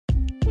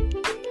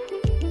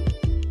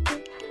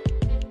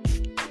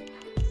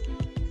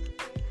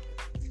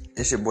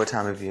It's your boy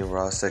Tommy V of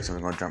Raw Sex, and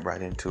we're gonna jump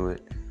right into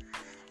it.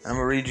 I'm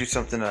gonna read you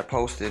something that I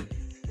posted,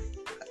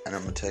 and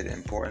I'm gonna tell you the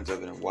importance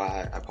of it and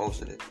why I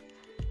posted it.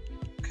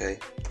 Okay,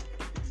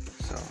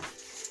 so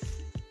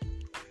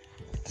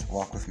let's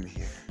walk with me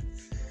here.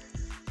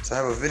 So I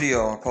have a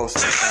video I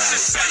posted.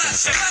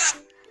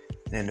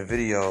 In the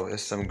video,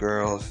 it's some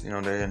girls,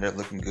 they're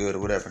looking good or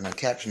whatever. And the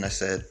caption I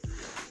said,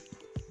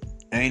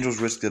 "Angels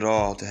risked it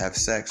all to have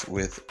sex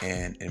with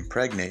and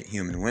impregnate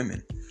human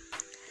women.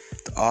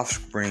 The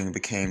offspring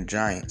became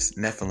giants,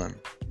 Nephilim.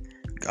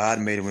 God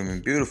made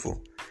women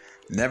beautiful.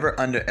 Never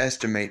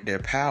underestimate their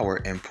power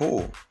and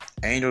pull.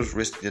 Angels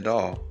risked it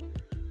all."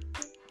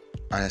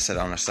 And I said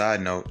on a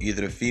side note,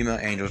 either the female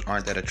angels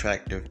aren't that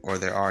attractive or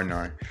there are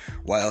none.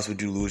 Why else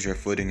would you lose your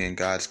footing in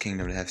God's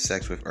kingdom to have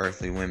sex with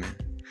earthly women?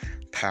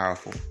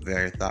 Powerful,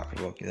 very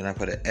thought-provoking. Then I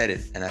put an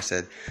edit and I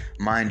said,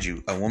 mind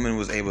you, a woman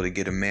was able to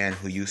get a man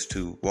who used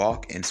to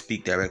walk and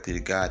speak directly to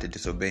God to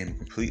disobey him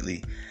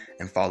completely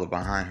and follow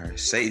behind her.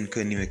 Satan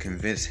couldn't even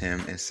convince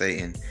him, and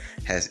Satan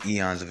has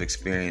eons of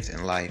experience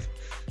in life.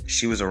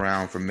 She was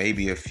around for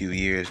maybe a few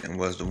years and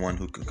was the one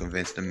who could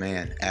convince the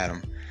man,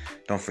 Adam.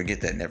 Don't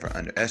forget that, never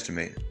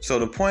underestimate. So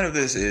the point of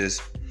this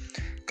is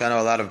kind of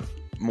a lot of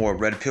more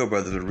red pill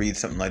brothers would read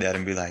something like that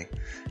and be like,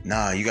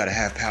 nah, you got to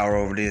have power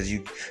over this.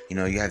 You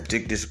have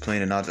dick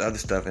discipline and all this other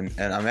stuff. And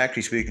I'm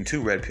actually speaking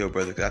to red pill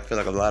brothers, because I feel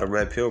like a lot of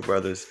red pill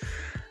brothers,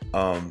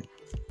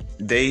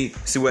 they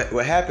see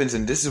what happens.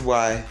 And this is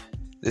why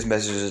this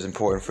message is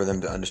important for them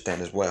to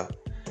understand as well.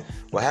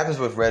 What happens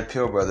with red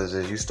pill brothers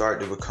is you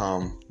start to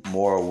become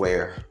more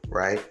aware,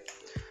 right,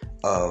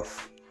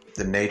 of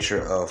the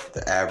nature of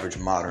the average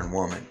modern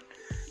woman,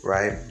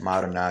 right?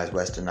 Modernized,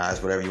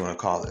 westernized, whatever you want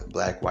to call it.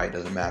 Black, white,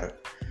 doesn't matter.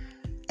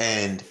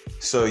 And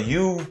so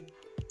you,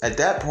 at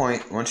that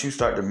point, once you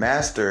start to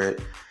master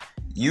it,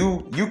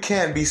 you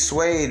can't be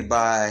swayed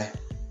by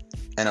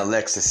an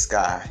Alexis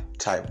Sky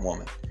type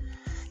woman.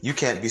 You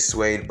can't be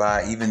swayed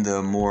by even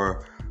the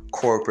more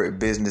corporate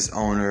business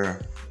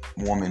owner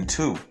woman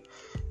too.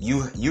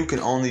 You can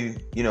only,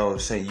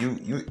 say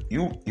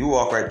you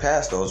walk right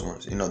past those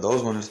ones.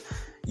 Those ones,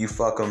 you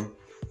fuck them,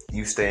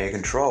 you stay in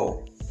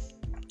control.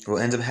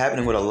 What ends up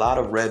happening with a lot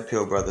of red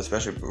pill brothers,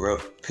 especially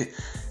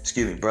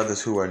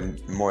brothers who are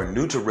more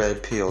new to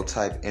red pill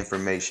type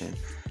information,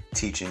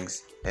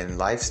 teachings, and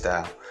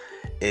lifestyle,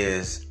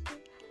 is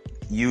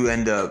you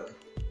end up.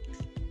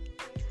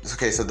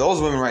 Okay, so those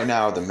women right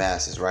now are the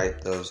masses, right?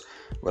 Those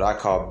what I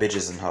call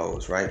bitches and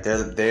hoes, right?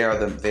 They are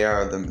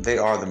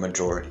the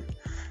majority,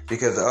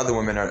 because the other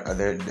women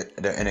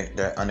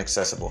they're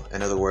inaccessible.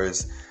 In other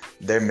words,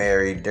 they're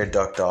married, they're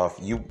ducked off.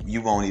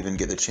 You won't even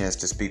get the chance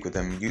to speak with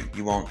them.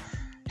 You won't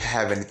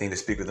have anything to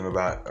speak with them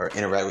about or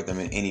interact with them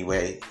in any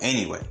way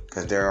anyway,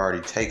 because they're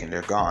already taken,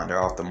 they're gone,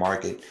 they're off the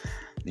market.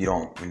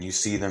 When you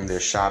see them, they're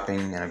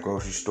shopping in a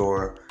grocery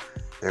store,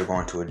 they're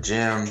going to a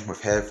gym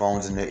with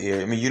headphones in their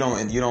ear. I mean, you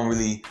don't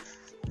really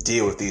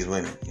deal with these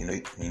women.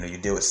 You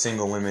deal with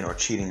single women or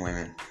cheating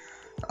women,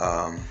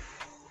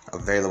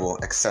 available,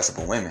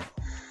 accessible women.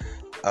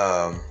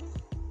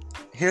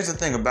 Here's the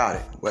thing about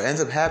it. What ends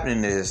up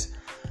happening is,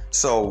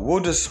 so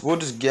we'll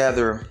just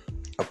gather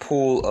a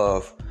pool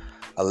of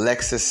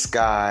Alexis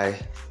Sky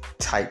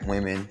type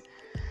women,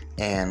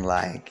 and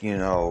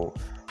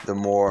the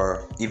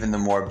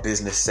more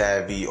business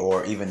savvy,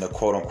 or even the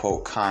quote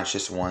unquote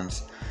conscious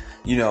ones,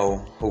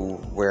 who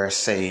wear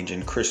sage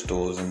and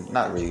crystals, and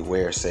not really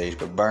wear sage,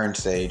 but burn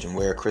sage and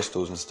wear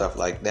crystals and stuff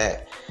like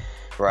that,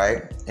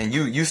 right? And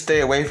you stay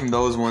away from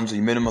those ones.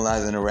 You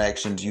minimize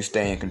interactions, you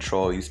stay in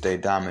control, you stay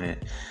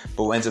dominant.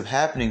 But what ends up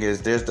happening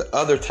is there's the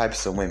other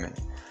types of women.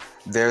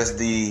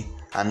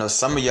 I know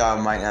some of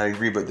y'all might not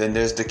agree, but then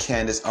there's the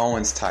Candace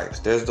Owens types.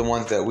 There's the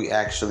ones that we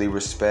actually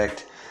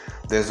respect.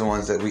 There's the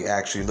ones that we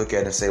actually look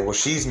at and say, well,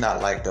 she's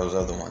not like those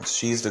other ones.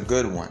 She's the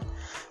good one.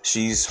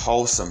 She's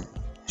wholesome.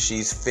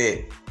 She's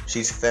fit.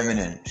 She's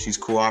feminine. She's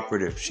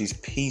cooperative. She's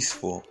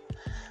peaceful,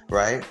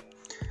 right?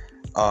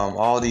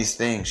 All these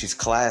things. She's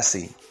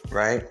classy,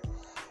 right?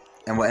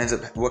 And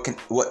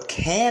what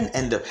can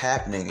end up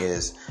happening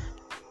is,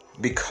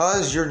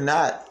 because you're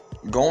not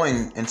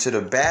going into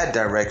the bad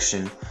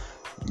direction,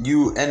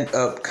 you end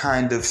up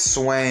kind of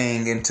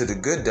swaying into the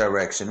good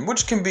direction,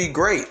 which can be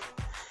great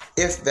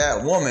if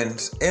that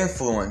woman's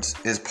influence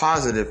is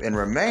positive and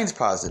remains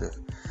positive.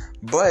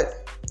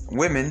 But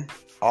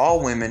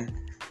all women,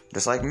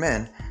 just like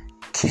men,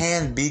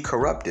 can be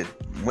corrupted.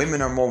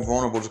 Women are more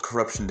vulnerable to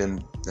corruption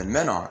than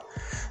men are.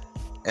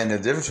 And the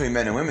difference between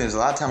men and women is, a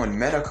lot of time when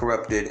men are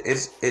corrupted,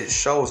 it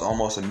shows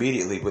almost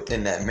immediately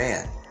within that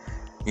man.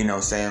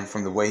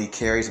 From the way he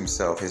carries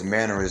himself, his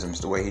mannerisms,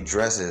 the way he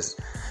dresses,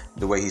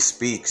 the way he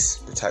speaks,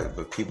 the type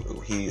of people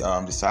he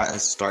decides to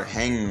start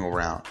hanging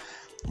around.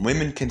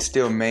 Women can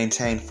still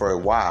maintain for a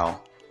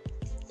while.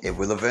 It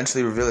will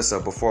eventually reveal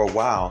itself, but for a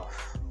while,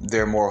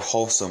 their more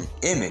wholesome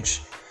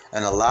image.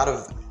 And a lot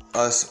of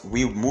us,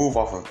 we move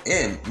off of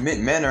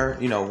men are,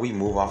 we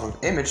move off of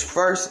image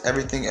first,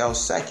 everything else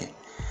second,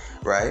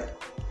 right?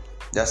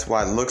 That's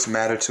why looks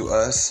matter to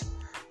us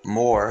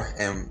more,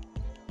 and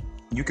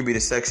you can be the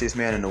sexiest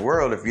man in the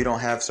world. If you don't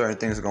have certain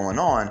things going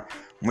on,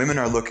 women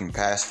are looking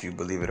past you,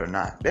 believe it or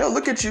not. They'll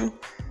look at you,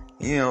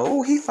 you know,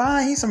 oh, he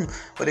fine. He's some,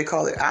 what they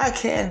call it, eye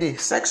candy,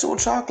 sexual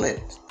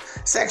chocolate.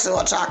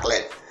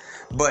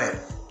 But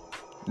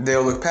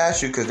they'll look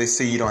past you because they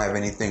see you don't have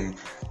anything.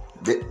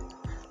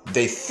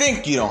 They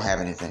think you don't have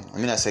anything. Let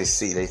me not say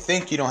see. They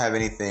think you don't have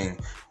anything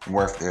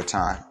worth their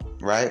time,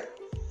 right?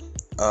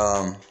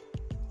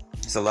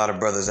 There's a lot of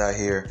brothers out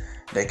here.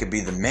 They could be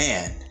the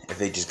man if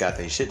they just got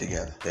their shit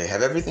together. They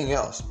have everything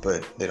else,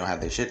 but they don't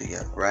have their shit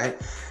together, right?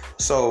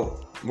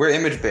 So we're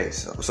image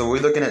based. So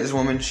we're looking at this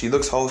woman. She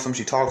looks wholesome.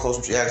 She talks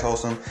wholesome. She acts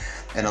wholesome.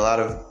 And a lot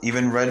of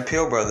even red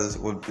pill brothers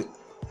would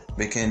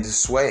begin to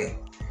sway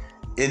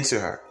into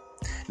her.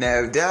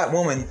 Now, if that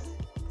woman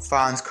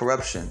finds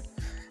corruption,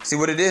 see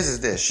what it is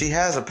this. She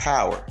has a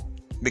power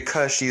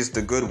because she's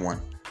the good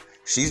one.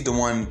 She's the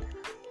one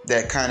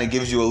that kind of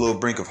gives you a little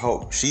brink of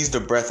hope. She's the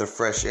breath of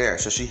fresh air.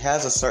 So she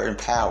has a certain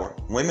power.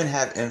 Women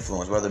have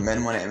influence, whether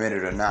men want to admit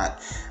it or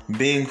not.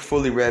 Being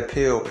fully red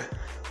pill,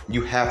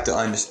 you have to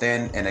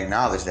understand and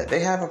acknowledge that they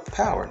have a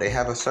power. They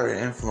have a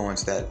certain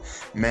influence that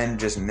men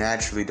just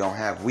naturally don't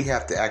have. We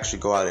have to actually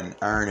go out and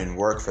earn and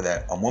work for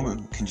that. A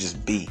woman can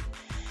just be.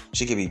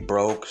 She can be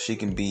broke. She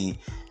can be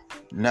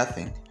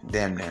nothing,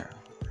 damn near.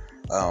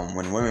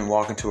 When women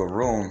walk into a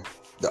room,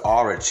 the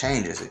aura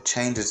changes. It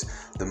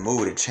changes the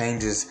mood. It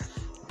changes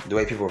the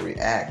way people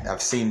react.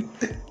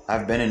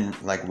 I've been in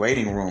like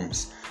waiting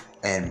rooms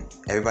and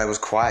everybody was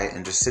quiet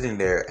and just sitting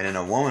there, and then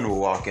a woman will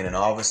walk in and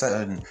all of a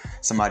sudden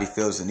somebody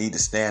feels the need to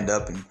stand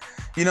up and,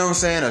 you know what I'm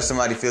saying? Or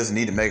somebody feels the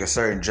need to make a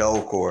certain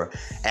joke or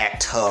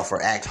act tough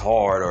or act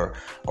hard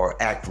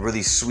or act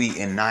really sweet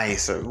and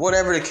nice or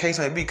whatever the case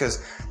may be,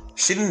 because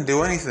she didn't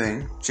do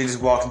anything. She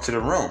just walked into the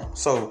room.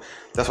 So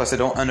that's why I said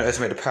don't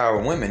underestimate the power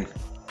of women.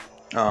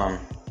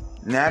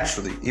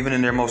 Naturally, even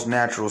in their most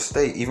natural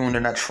state, even when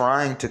they're not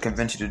trying to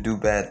convince you to do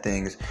bad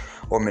things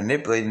or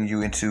manipulating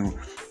you into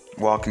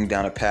walking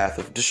down a path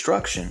of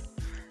destruction.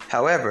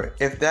 However,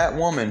 if that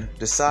woman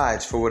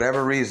decides for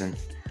whatever reason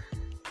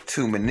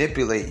to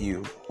manipulate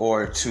you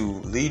or to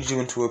lead you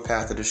into a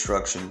path of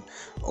destruction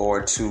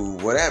or to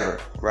whatever,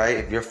 right?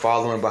 If you're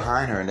following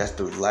behind her and that's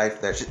the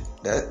life that's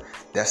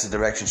the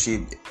direction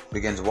she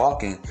begins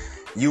walking,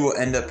 you will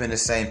end up in the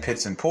same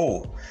pits and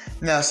pool.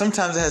 Now,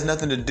 sometimes it has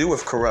nothing to do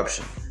with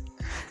corruption.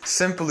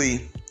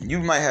 Simply, you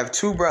might have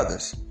two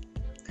brothers,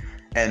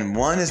 and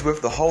one is with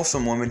the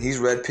wholesome woman. He's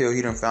red pill.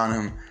 He done found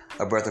him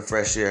a breath of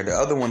fresh air. The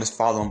other one is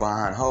following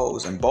behind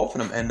hoes, and both of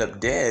them end up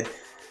dead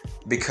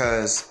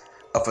because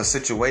of a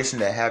situation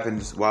that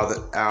happens while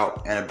they're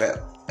out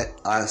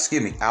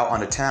on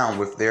the town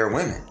with their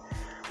women,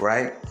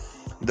 right?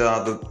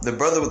 The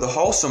brother with the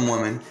wholesome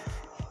woman,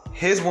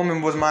 his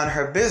woman was minding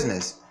her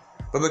business,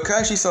 but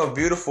because she's so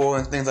beautiful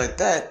and things like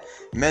that,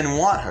 men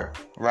want her,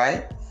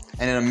 right?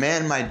 And then a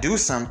man might do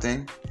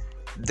something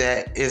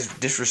that is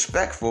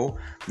disrespectful.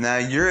 Now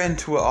you're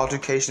into an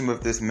altercation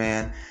with this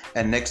man,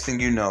 and next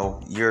thing you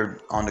know, you're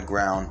on the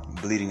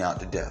ground bleeding out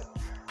to death.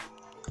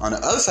 On the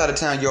other side of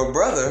town, your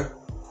brother,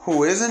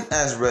 who isn't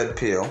as red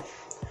pill,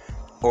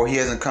 or he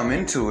hasn't come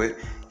into it,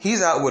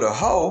 he's out with a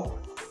hoe,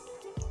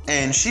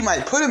 and she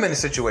might put him in a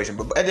situation.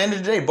 But at the end of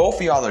the day, both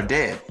of y'all are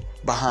dead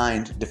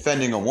behind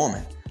defending a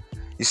woman.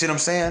 You see what I'm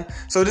saying?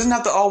 So it doesn't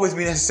have to always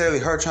be necessarily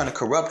her trying to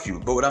corrupt you.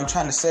 But what I'm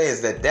trying to say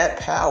is that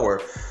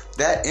power,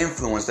 that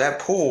influence, that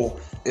pull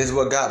is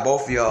what got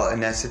both of y'all in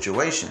that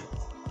situation.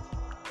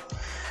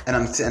 And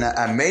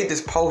I made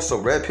this post so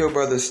red pill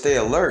brothers stay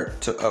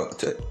alert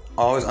to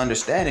always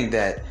understanding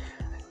that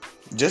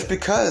just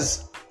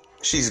because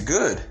she's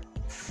good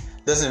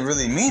doesn't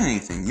really mean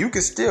anything. You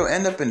could still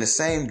end up in the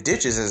same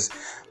ditches as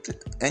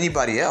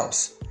anybody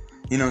else.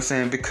 You know what I'm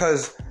saying?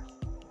 Because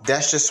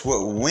that's just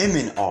what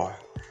women are.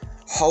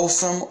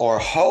 Wholesome or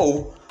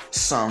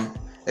wholesome,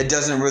 it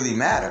doesn't really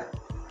matter.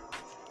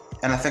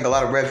 And I think a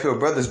lot of red pill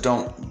brothers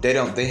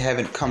they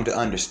haven't come to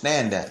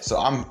understand that. So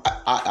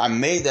I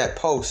made that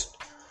post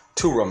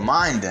to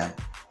remind them.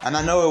 And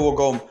I know it will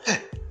go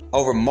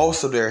over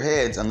most of their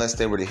heads unless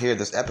they were to hear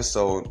this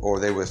episode or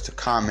they was to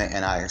comment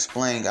and I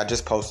explained. I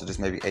just posted this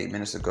maybe 8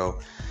 minutes ago.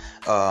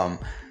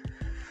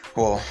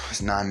 Well,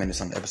 it's 9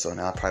 minutes on the episode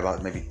now, probably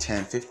about maybe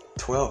 10, 15,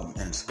 12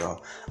 minutes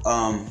ago.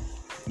 And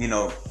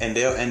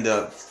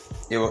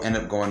it will end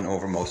up going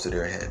over most of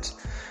their heads.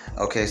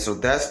 Okay, so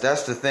that's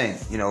the thing,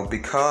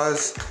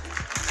 because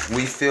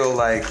we feel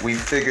like we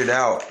figured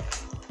out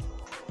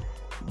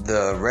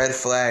the red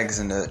flags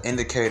and the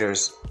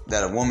indicators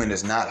that a woman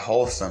is not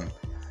wholesome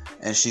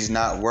and she's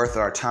not worth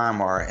our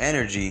time or our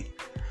energy.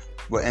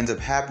 What ends up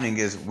happening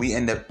is we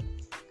end up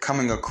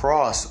coming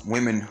across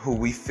women who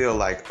we feel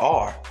like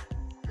are.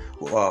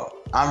 Well,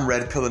 I'm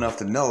red pill enough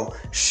to know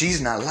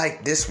she's not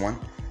like this one.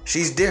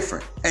 She's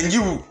different. And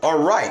you are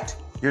right.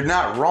 You're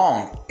not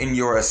wrong in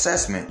your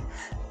assessment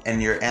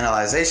and your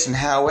analyzation.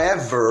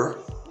 However,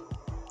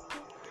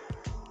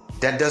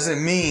 that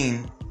doesn't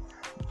mean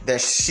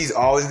that she's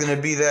always going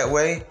to be that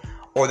way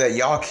or that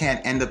y'all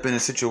can't end up in a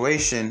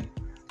situation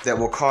that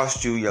will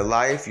cost you your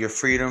life, your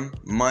freedom,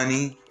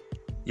 money,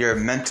 your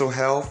mental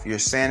health, your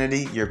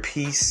sanity, your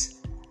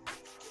peace,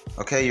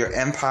 okay, your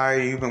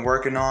empire you've been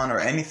working on, or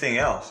anything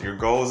else, your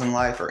goals in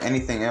life, or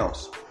anything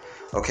else,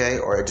 okay,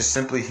 or just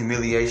simply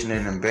humiliation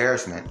and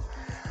embarrassment.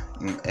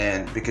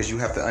 And because you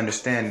have to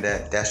understand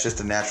that that's just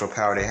the natural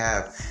power they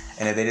have.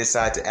 And if they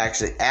decide to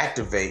actually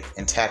activate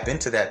and tap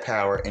into that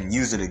power and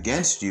use it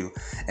against you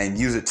and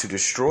use it to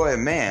destroy a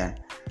man,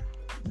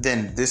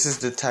 then this is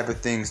the type of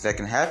things that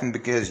can happen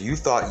because you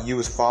thought you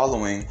was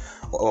following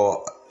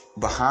or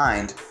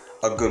behind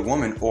a good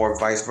woman, or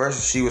vice versa.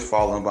 She was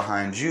following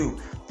behind you.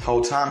 The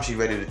whole time she's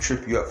ready to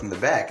trip you up from the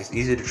back. It's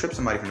easier to trip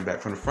somebody from the back.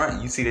 From the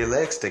front, you see their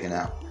legs sticking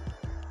out.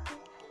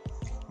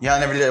 Y'all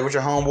never did that with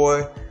your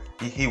homeboy?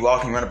 He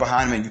walking, you run up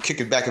behind him, and you kick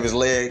the back of his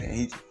leg.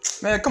 And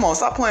man, come on,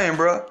 stop playing,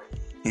 bro.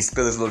 He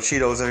spilled his little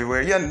Cheetos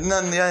everywhere.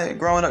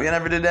 Growing up, you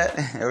never did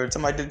that? Or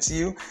somebody did it to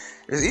you?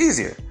 It's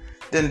easier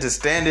than to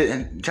stand it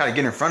and try to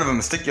get in front of him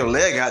and stick your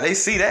leg out. They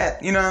see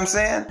that. You know what I'm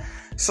saying?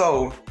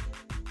 So,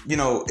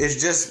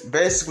 it's just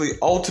basically,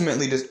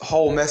 ultimately, this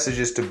whole message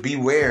is to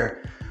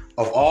beware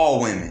of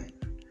all women.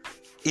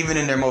 Even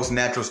in their most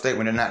natural state,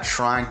 when they're not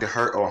trying to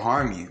hurt or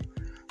harm you,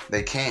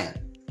 they can.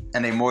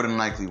 And they more than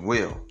likely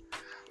will.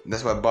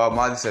 That's why Bob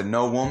Marley said,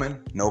 no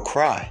woman, no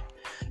cry.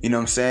 You know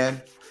what I'm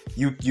saying?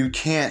 You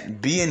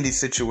can't be in these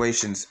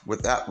situations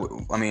without,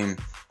 when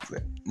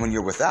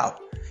you're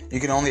without. It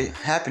can only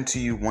happen to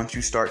you once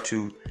you start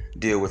to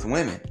deal with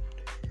women.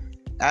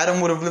 Adam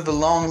would have lived a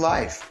long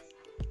life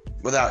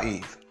without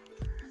Eve.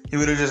 He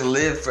would have just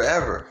lived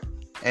forever.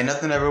 And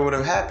nothing ever would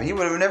have happened. He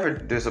would have never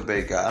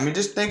disobeyed God.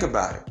 Just think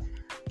about it.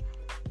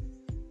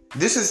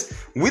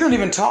 We don't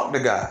even talk to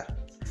God.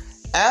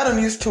 Adam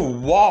used to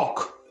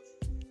walk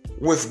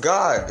with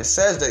God. It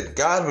says that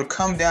God would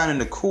come down in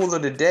the cool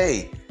of the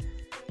day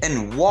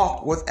and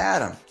walk with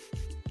Adam.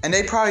 And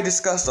they probably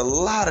discussed a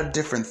lot of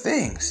different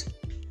things.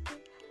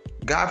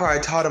 God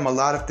probably taught him a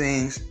lot of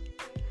things.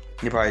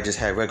 They probably just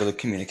had regular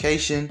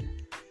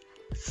communication.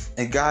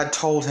 And God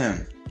told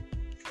him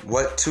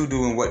what to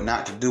do and what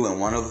not to do. And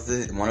one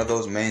of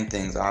those main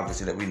things,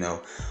 obviously, that we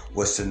know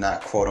was to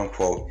not, quote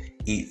unquote,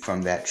 eat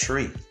from that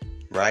tree.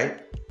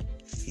 Right?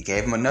 He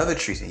gave him another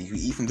tree. Saying, you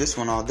eat from this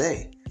one all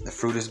day. The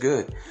fruit is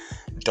good.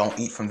 Don't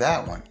eat from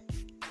that one.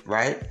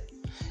 Right?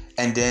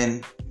 And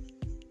then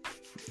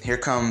here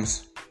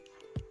comes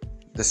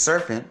the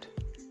serpent,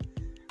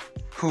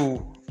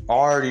 who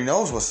already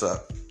knows what's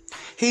up.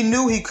 He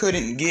knew he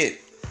couldn't get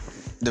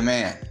the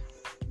man.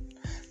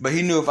 But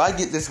he knew, if I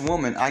get this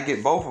woman, I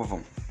get both of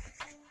them.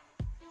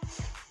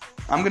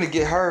 I'm going to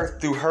get her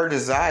through her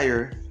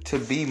desire to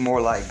be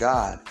more like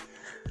God.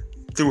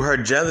 Through her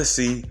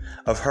jealousy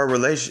of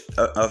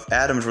of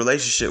Adam's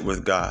relationship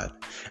with God.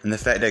 And the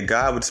fact that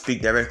God would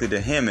speak directly to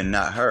him and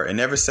not her. It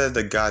never says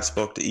that God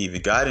spoke to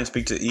Eve. God didn't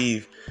speak to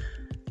Eve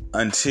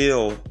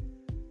until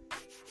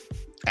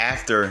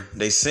after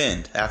they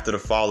sinned, after the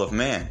fall of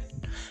man.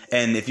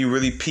 And if you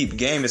really peep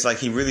game, it's like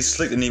he really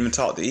slick didn't even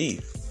talk to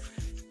Eve.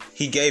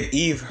 He gave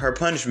Eve her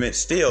punishment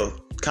still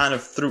kind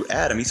of through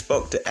Adam. He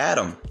spoke to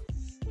Adam.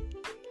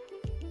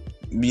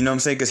 You know what I'm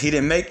saying? Because he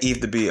didn't make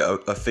Eve to be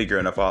a figure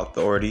of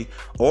authority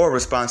or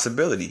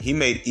responsibility. He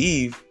made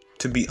Eve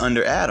to be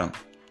under Adam.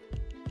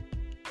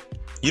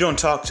 You don't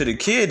talk to the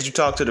kids, you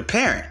talk to the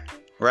parent,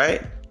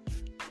 right?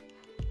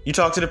 You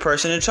talk to the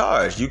person in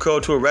charge. You go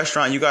to a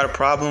restaurant, you got a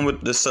problem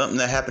with something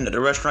that happened at the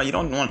restaurant. You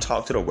don't want to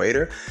talk to the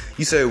waiter.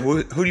 You say,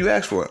 who do you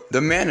ask for?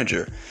 The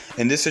manager.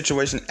 In this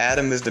situation,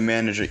 Adam is the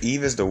manager.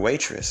 Eve is the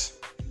waitress.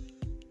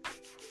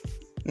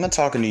 I'm not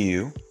talking to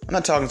you. I'm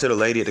not talking to the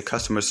lady at the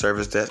customer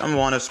service desk. I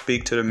want to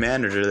speak to the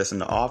manager that's in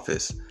the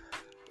office.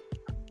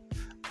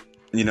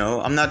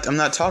 I'm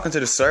not talking to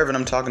the servant.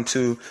 I'm talking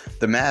to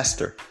the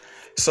master.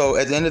 So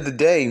at the end of the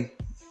day,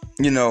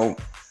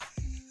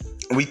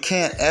 we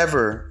can't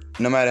ever,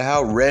 no matter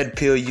how red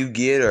pill you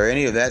get or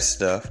any of that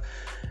stuff,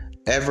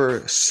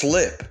 ever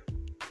slip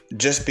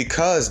just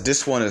because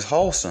this one is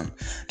wholesome,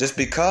 just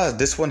because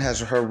this one has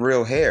her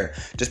real hair,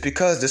 just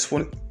because this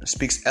one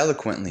speaks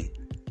eloquently,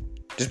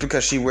 just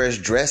because she wears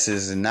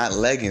dresses and not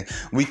leggings.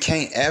 We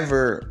can't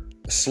ever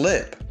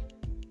slip.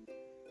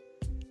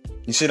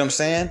 You see what I'm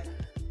saying?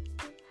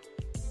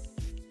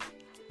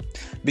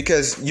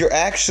 Because you're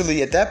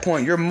actually, at that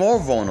point, you're more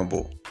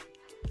vulnerable.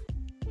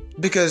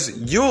 Because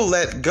you'll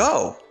let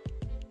go.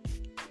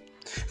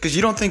 Because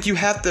you don't think you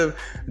have to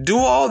do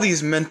all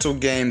these mental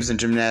games and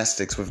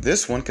gymnastics with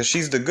this one, because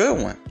she's the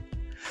good one.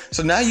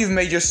 So now you've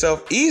made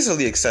yourself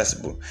easily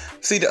accessible.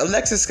 See, the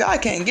Alexis Sky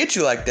can't get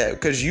you like that,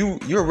 because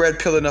you're red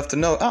pill enough to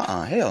know,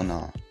 hell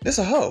no. This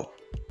a hoe.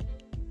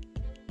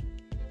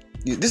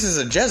 This is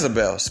a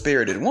Jezebel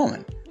spirited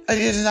woman.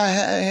 It's not,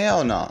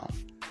 hell no.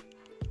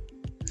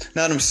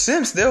 Now them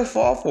simps, they'll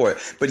fall for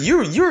it. But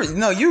you're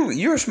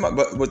smart.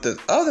 But with the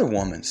other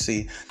woman,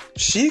 see,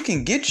 she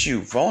can get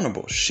you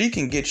vulnerable. She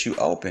can get you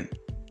open.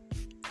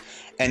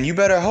 And you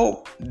better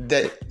hope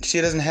that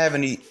she doesn't have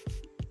any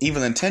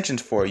evil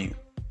intentions for you,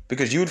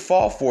 because you would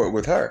fall for it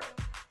with her.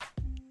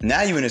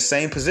 Now you're in the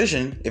same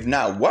position, if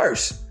not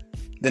worse,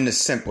 than the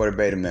simp or the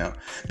beta male,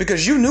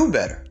 because you knew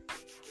better.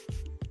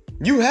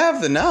 You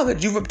have the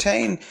knowledge. You've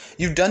obtained.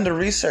 You've done the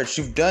research.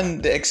 You've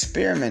done the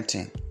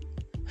experimenting.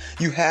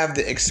 You have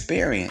the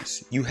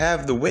experience. You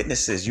have the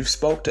witnesses. You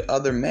spoke to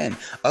other men,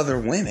 other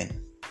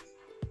women.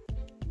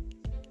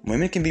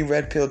 Women can be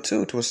red pilled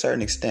too, to a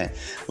certain extent.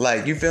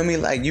 Like, you feel me?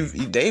 Like,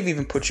 they've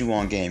even put you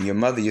on game. Your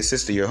mother, your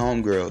sister, your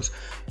homegirls,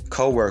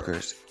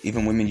 co-workers,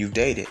 even women you've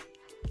dated,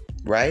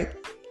 right?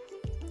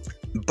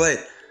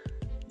 But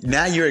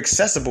now you're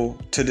accessible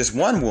to this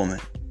one woman.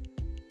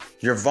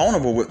 You're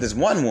vulnerable with this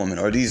one woman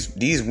or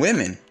these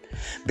women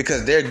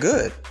because they're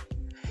good.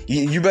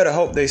 You better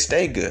hope they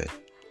stay good.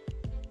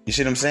 You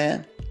see what I'm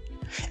saying?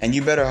 And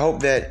you better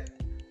hope that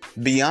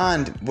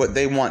beyond what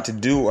they want to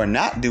do or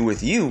not do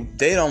with you,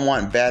 they don't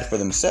want bad for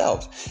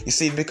themselves. You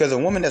see, because a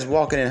woman that's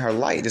walking in her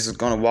light is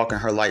going to walk in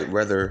her light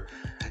whether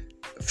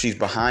she's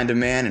behind a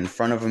man, in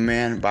front of a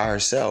man, by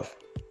herself.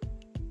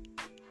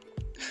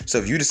 So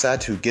if you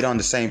decide to get on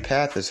the same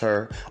path as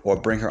her or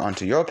bring her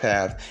onto your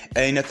path,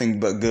 ain't nothing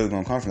but good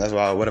gonna come from. That's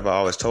why what have I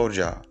always told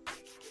y'all?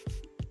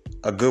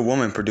 A good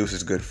woman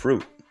produces good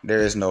fruit. There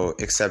is no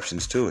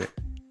exceptions to it.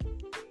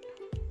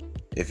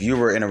 If you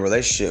were in a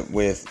relationship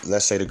with,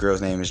 let's say the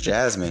girl's name is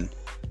Jasmine,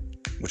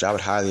 which I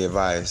would highly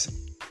advise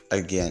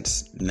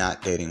against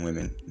not dating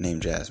women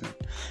named Jasmine.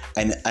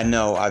 And I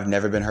know I've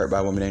never been hurt by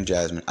a woman named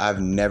Jasmine. I've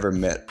never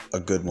met a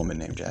good woman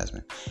named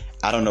Jasmine.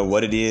 I don't know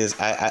what it is.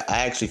 I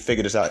actually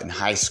figured this out in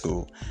high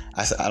school.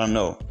 I said, I don't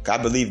know. I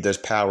believe there's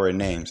power in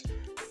names.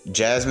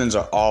 Jasmines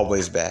are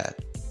always bad.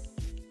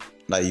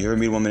 Like, you ever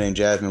meet a woman named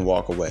Jasmine,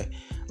 walk away.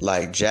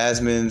 Like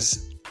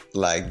Jasmine's,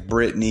 like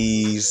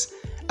Brittany's,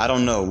 I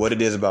don't know what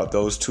it is about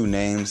those two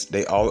names.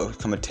 They all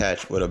come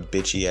attached with a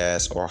bitchy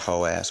ass or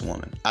hoe ass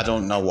woman. I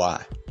don't know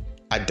why.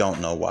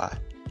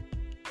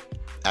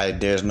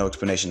 There's no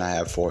explanation I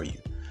have for you.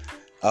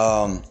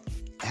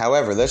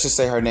 However, let's just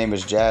say her name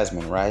is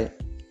Jasmine, right?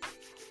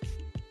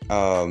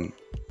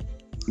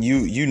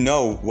 You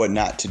know what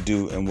not to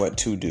do and what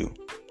to do.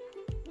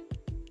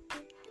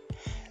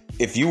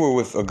 If you were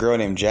with a girl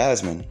named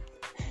Jasmine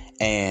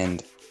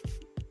and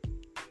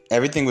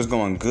everything was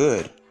going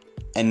good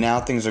and now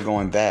things are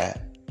going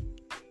bad,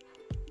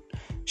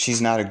 she's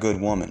not a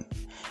good woman.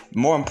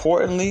 More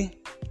importantly,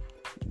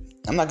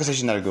 I'm not gonna say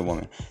she's not a good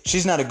woman.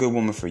 She's not a good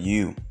woman for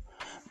you.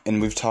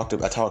 And I talked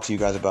to you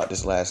guys about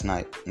this last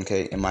night,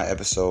 okay, in my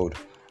episode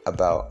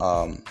about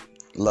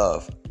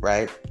love,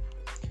 right?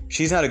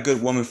 She's not a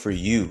good woman for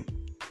you.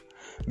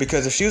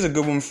 Because if she was a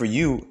good woman for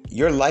you,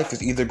 your life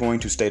is either going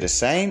to stay the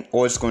same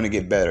or it's going to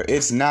get better.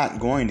 It's not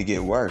going to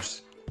get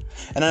worse.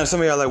 And I know some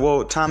of y'all are like,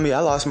 well, Tommy, I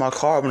lost my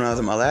car when I was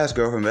with my last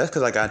girlfriend. But that's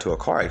because I got into a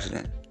car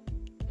accident.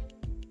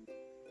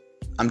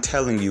 I'm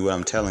telling you what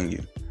I'm telling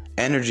you.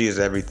 Energy is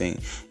everything.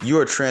 You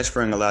are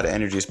transferring a lot of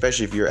energy,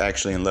 especially if you're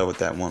actually in love with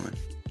that woman.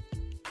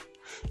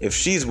 If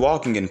she's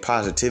walking in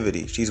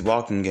positivity, she's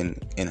walking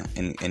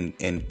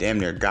in damn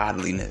near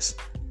godliness,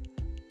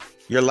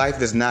 your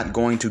life is not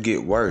going to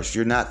get worse.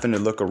 You're not going to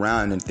look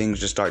around and things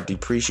just start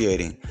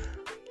depreciating.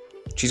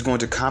 She's going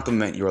to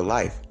complement your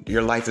life.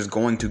 Your life is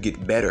going to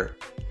get better,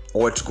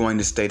 or it's going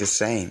to stay the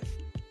same.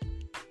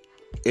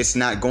 It's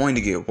not going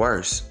to get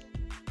worse.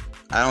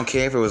 I don't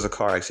care if it was a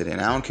car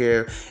accident. I don't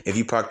care if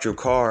you parked your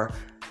car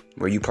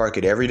where you park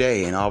it every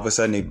day and all of a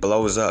sudden it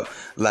blows up.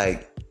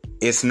 Like,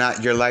 it's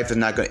not, your life is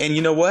not going to, and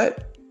you know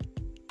what?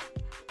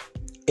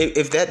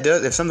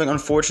 If something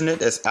unfortunate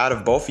that's out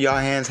of both of y'all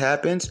hands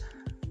happens,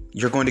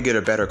 you're going to get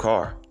a better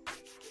car.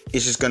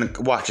 It's just going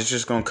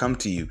to come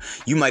to you.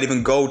 You might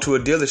even go to a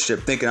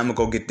dealership thinking, I'm going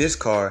to go get this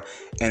car.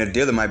 And a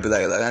dealer might be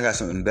like, I got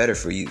something better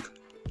for you.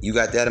 You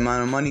got that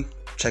amount of money?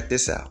 Check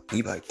this out. And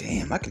you be like,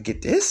 damn, I could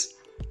get this?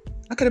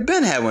 I could have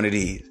been had one of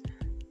these.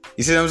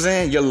 You see what I'm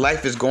saying? Your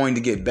life is going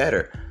to get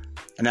better.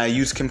 And I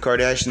use Kim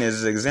Kardashian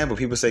as an example.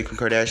 People say Kim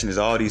Kardashian is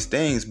all these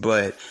things,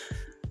 but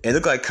it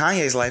looked like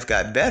Kanye's life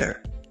got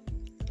better.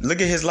 Look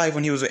at his life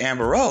when he was with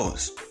Amber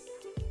Rose.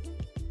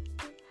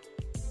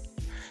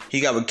 He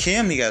got with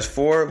Kim. He got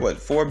four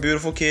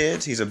beautiful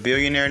kids. He's a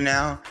billionaire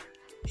now.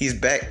 He's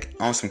back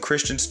on some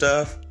Christian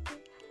stuff.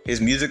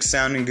 His music's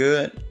sounding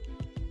good.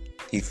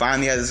 He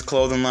finally has his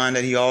clothing line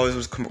that he always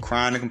was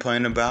crying and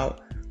complaining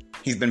about.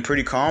 He's been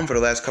pretty calm for the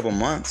last couple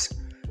months.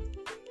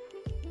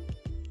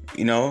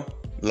 You know,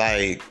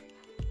 like,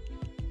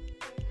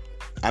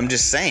 I'm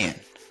just saying,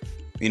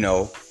 you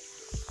know,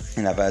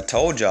 and I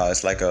told y'all,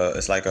 it's like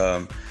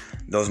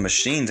those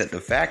machines at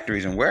the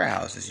factories and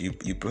warehouses. You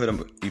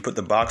put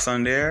the box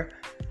on there,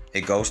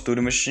 it goes through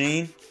the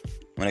machine.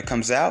 When it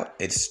comes out,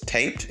 it's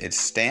taped, it's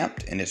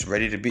stamped, and it's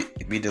ready to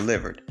be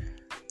delivered.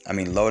 I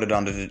mean, loaded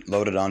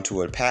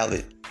onto a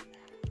pallet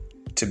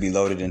to be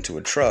loaded into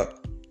a truck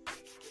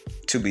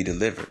to be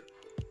delivered.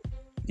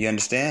 You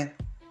understand?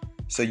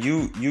 So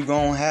you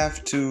gonna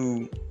have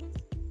to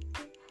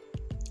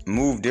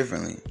move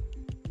differently.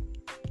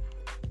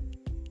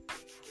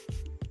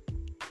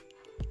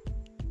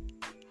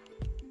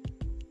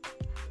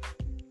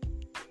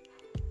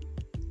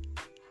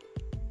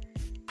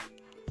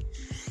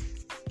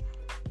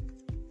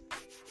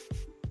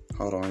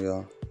 Hold on,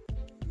 y'all.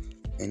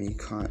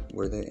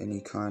 Were there any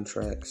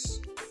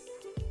contracts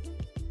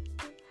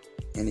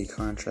any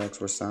contracts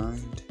were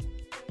signed.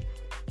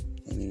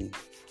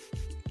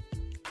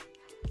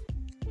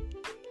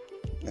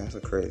 That's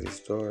a crazy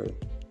story.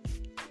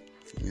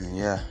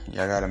 Yeah,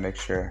 y'all gotta make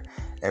sure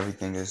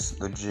everything is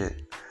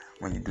legit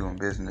when you're doing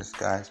business,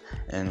 guys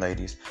and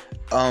ladies.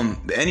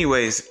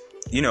 Anyways,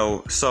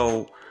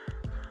 so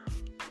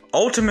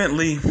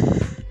ultimately,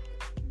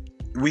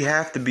 we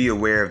have to be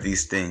aware of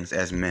these things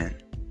as men,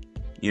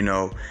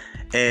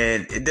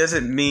 and it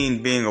doesn't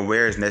mean being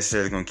aware is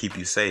necessarily going to keep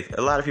you safe.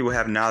 A lot of people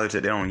have knowledge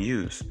that they don't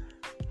use.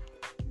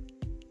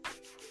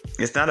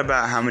 It's not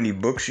about how many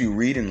books you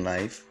read in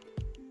life,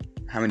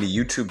 how many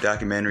YouTube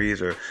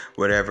documentaries or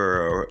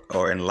whatever,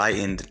 or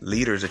enlightened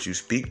leaders that you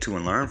speak to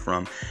and learn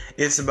from.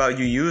 It's about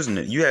you using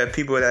it. You have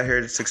people out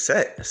here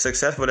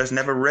successful that's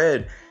never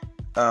read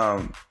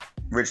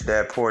Rich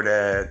Dad, Poor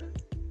Dad.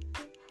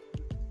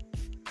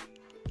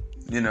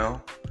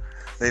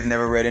 They've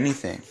never read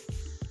anything.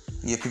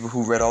 You have people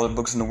who read all the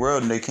books in the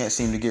world and they can't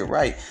seem to get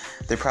right.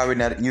 They're probably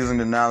not using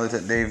the knowledge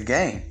that they've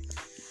gained.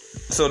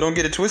 So don't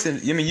get it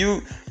twisted.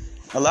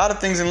 A lot of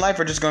things in life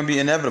are just going to be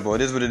inevitable.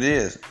 It is what it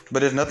is. But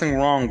there's nothing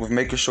wrong with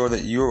making sure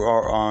that you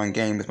are on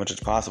game as much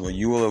as possible.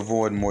 You will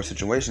avoid more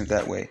situations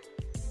that way.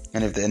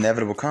 And if the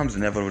inevitable comes, the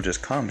inevitable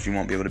just comes. You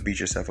won't be able to beat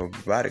yourself up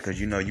about it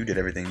because you did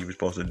everything you were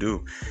supposed to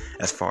do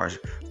as far as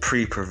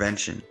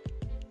pre-prevention.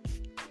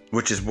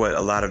 Which is what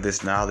a lot of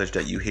this knowledge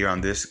that you hear on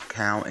this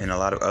account and a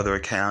lot of other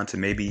accounts, and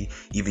maybe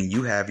even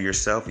you have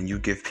yourself and you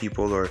give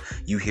people, or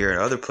you hear in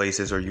other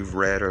places, or you've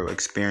read or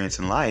experienced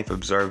in life,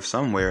 observed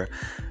somewhere.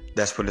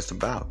 That's what it's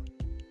about.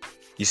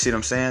 You see what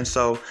I'm saying?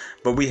 So,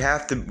 but we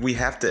have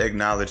to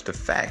acknowledge the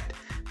fact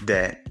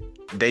that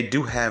they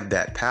do have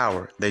that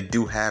power. They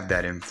do have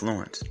that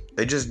influence.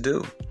 They just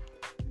do.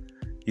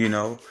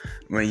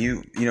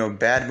 When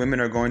bad women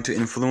are going to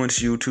influence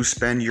you to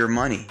spend your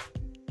money.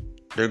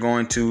 They're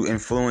going to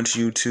influence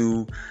you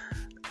to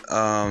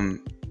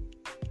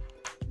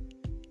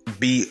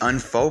be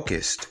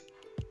unfocused.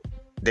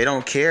 They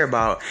don't care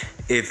about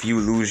if you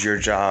lose your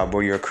job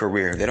or your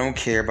career. They don't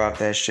care about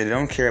that shit. They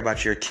don't care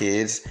about your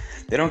kids.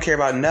 They don't care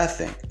about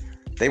nothing.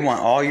 They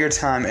want all your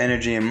time,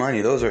 energy, and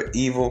money. Those are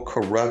evil,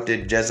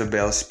 corrupted,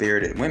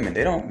 Jezebel-spirited women.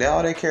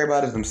 All they care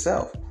about is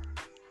themselves.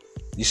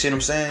 You see what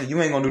I'm saying?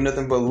 You ain't gonna do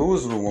nothing but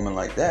lose with a woman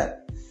like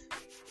that.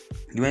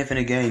 You ain't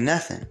finna gain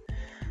nothing.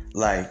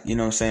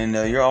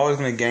 You're always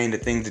going to gain the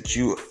things that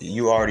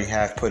you already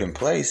have put in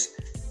place,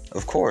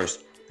 of course.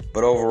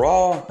 But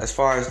overall, as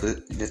far as the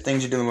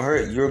things you're dealing with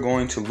her, you're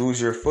going to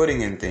lose your footing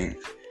in things.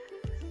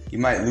 You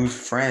might lose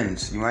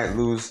friends. You might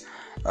lose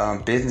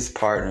business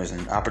partners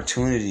and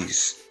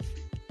opportunities.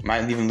 You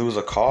might even lose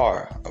a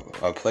car,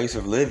 a place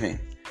of living.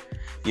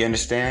 You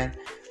understand?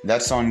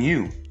 That's on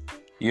you,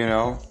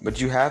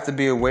 But you have to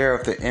be aware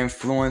of the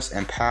influence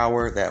and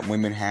power that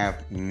women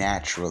have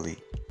naturally.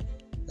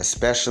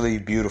 Especially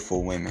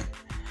beautiful women.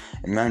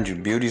 And mind you,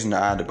 beauty's in the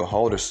eye of the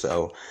beholder,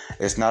 so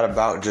it's not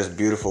about just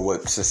beautiful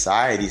what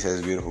society says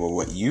is beautiful, but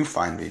what you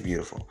find to be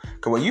beautiful.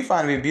 Because what you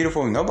find to be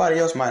beautiful, nobody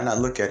else might not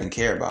look at and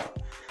care about.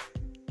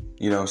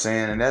 You know what I'm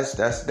saying? And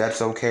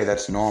that's okay,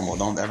 that's normal.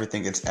 Don't ever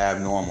think it's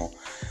abnormal.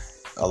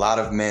 A lot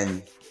of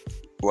men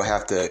will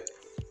have to,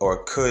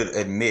 or could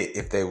admit,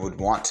 if they would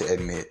want to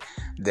admit,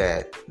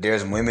 that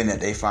there's women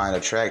that they find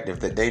attractive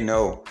that they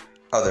know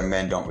other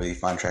men don't really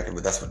find attractive,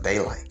 but that's what they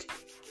like.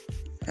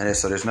 And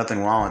so there's nothing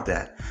wrong with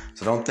that.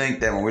 So don't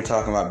think that when we're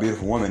talking about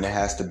beautiful women, it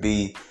has to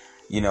be,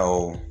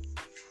 a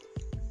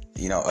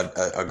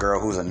girl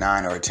who's a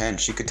 9 or a 10.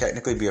 She could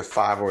technically be a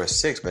 5 or a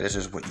 6, but it's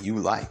just what you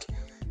like.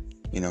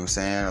 You know what I'm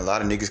saying? A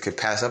lot of niggas could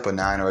pass up a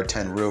 9 or a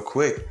 10 real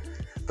quick.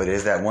 But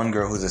there's that one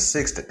girl who's a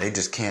 6 that they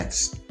just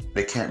can't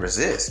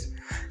resist.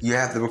 You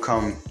have to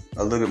become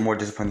a little bit more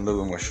disciplined, a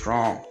little bit more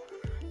strong.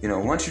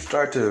 Once you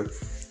start to,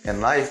 in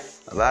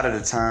life, a lot of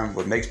the time,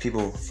 what makes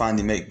people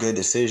finally make good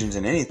decisions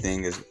in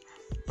anything is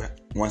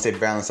once they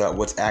balance out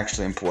what's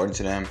actually important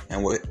to them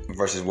and what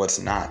versus what's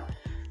not.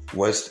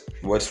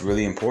 What's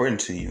really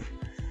important to you.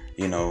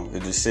 The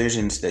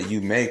decisions that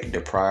you make, the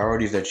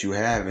priorities that you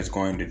have is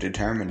going to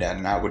determine that,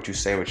 not what you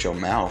say with your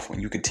mouth. When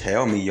you could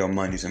tell me your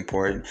money's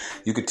important,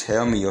 you could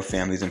tell me your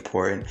family's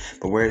important,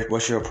 but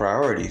what's your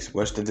priorities?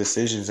 What's the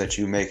decisions that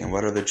you make, and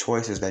what are the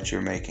choices that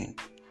you're making?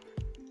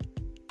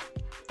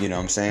 You know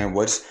what I'm saying?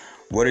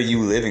 What are you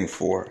living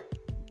for?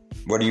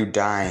 What are you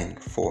dying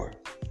for?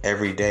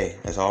 Every day.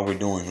 That's all we're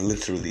doing,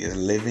 literally, is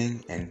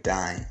living and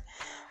dying.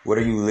 What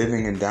are you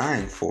living and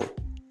dying for?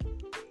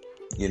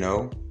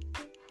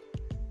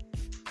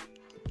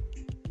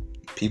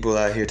 People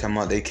out here talking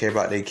about they care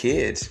about their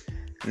kids.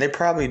 And they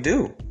probably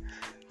do.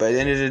 But at the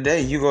end of the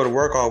day, you go to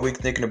work all week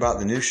thinking about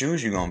the new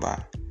shoes you're going to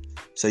buy.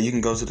 So you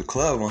can go to the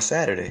club on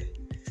Saturday.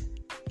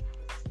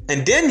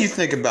 And then you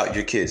think about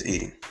your kids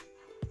eating.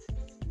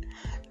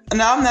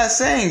 Now, I'm not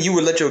saying you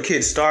would let your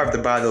kids starve to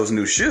buy those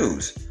new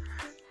shoes.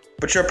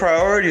 But your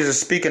priorities are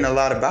speaking a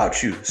lot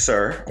about you,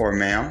 sir or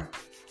ma'am.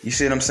 You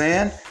see what I'm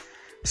saying?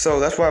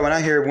 So that's why when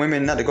I hear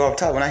women, not to go off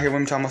top, when I hear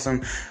women talking about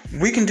something,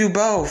 we can do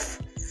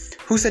both.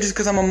 Who said just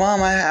because I'm a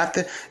mom, I have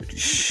to?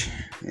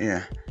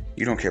 Yeah,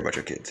 you don't care about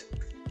your kids.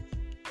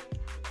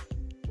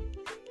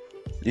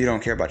 You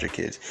don't care about your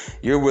kids.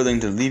 You're willing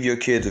to leave your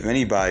kids with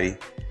anybody,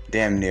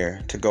 damn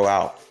near, to go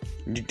out.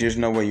 There's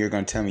no way you're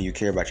going to tell me you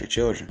care about your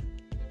children.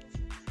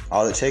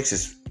 All it takes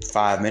is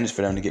 5 minutes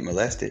for them to get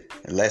molested.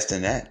 Less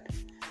than that.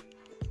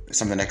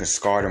 Something that can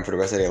scar them for the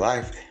rest of their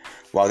life.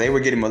 While they were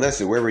getting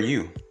molested, where were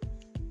you?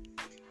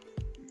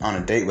 On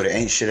a date with an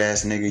ain't shit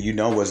ass nigga you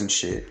know wasn't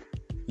shit.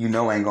 You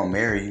know ain't gonna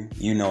marry you.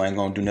 You know ain't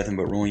gonna do nothing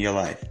but ruin your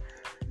life.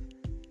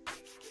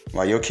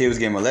 While your kid was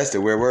getting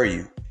molested, where were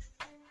you?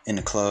 In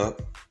the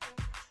club.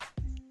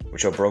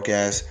 With your broke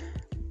ass,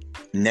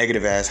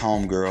 negative ass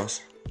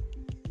homegirls.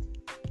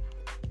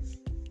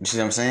 You see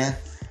what I'm saying?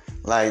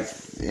 Like,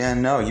 yeah,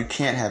 no, you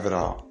can't have it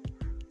all.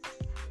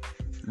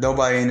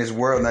 Nobody in this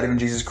world, not even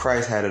Jesus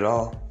Christ, had it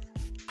all.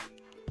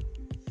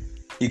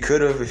 He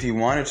could have if he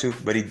wanted to,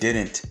 but he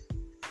didn't.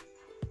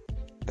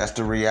 That's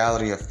the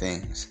reality of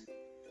things.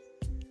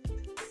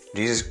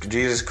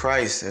 Jesus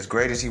Christ, as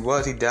great as he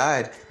was, he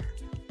died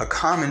a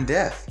common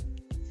death.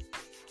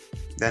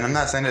 Then I'm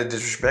not saying to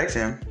disrespect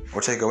him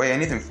or take away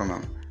anything from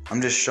him.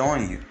 I'm just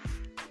showing you.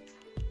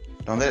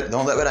 Don't let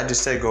what I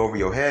just said go over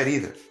your head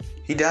either.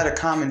 He died a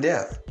common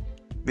death.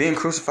 Being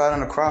crucified on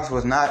the cross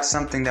was not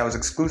something that was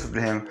exclusive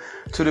to him.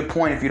 To the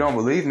point, if you don't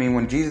believe me,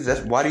 when Jesus,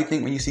 why do you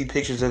think when you see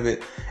pictures of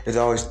it, it's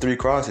always 3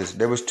 crosses?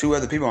 There was 2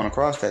 other people on the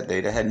cross that day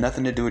that had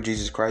nothing to do with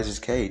Jesus Christ's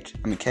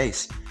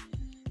case.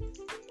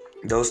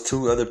 Those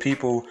 2 other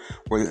people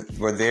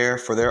were there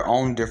for their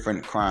own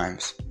different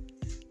crimes.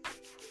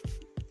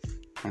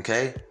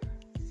 Okay?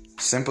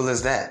 Simple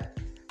as that.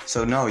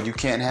 So no, you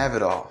can't have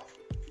it all.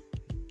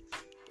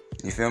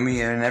 You feel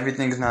me? And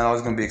everything is not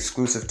always going to be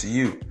exclusive to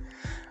you.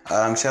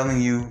 I'm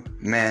telling you,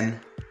 men,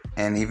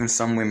 and even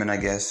some women, I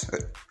guess,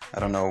 I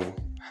don't know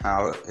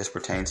how this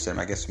pertains to them.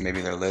 I guess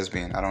maybe they're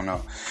lesbian. I don't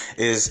know.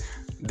 Is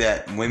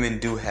that women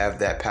do have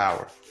that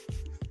power.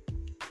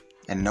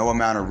 And no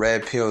amount of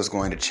red pill is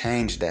going to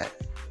change that.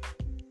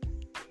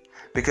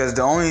 Because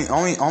the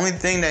only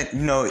thing that,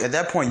 you know, at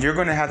that point, you're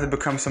going to have to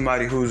become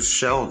somebody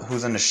who's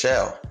in the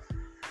shell.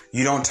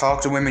 You don't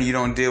talk to women. You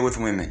don't deal with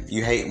women.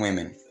 You hate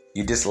women.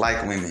 You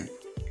dislike women.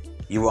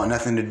 You want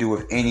nothing to do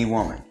with any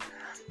woman.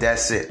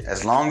 That's it.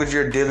 As long as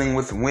you're dealing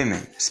with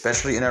women,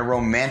 especially in a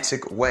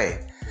romantic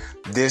way,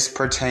 this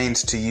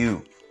pertains to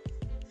you.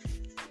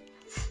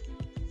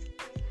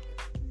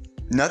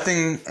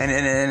 Nothing,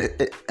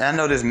 and I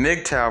know there's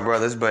MGTOW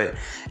brothers, but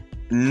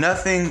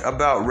nothing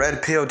about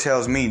red pill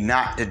tells me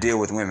not to deal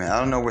with women. I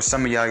don't know where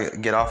some of y'all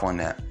get off on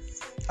that.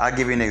 I'll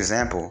give you an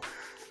example.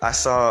 I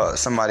saw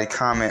somebody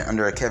comment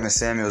under a Kevin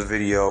Samuels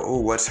video,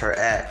 "Ooh, what's her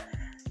at?"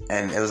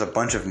 And it was a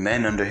bunch of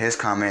men under his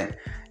comment,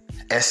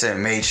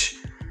 SMH,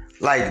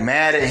 like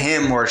mad at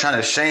him or trying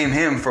to shame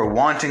him for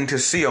wanting to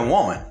see a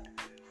woman.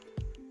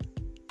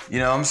 You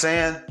know what I'm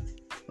saying?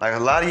 Like, a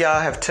lot of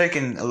y'all have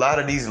taken a lot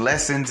of these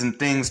lessons and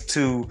things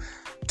to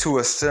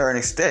a certain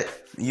extent.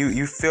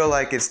 You feel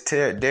like it's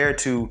there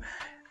to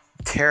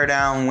tear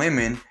down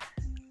women,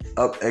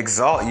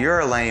 exalt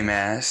your lame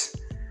ass,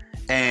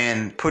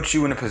 and put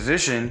you in a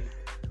position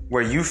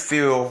where you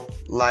feel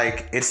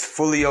like it's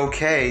fully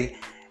okay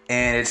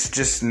and it's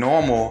just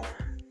normal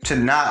to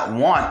not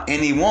want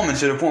any woman,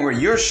 to the point where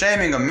you're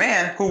shaming a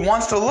man who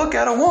wants to look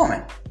at a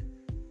woman.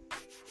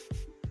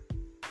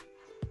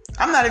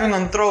 I'm not even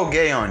going to throw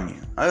gay on you.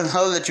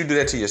 I'll let you do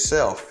that to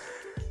yourself.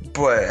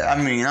 But,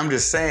 I mean, I'm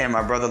just saying,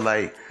 my brother,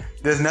 like,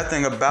 there's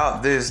nothing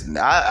about this.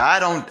 I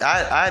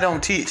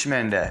don't teach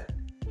men that.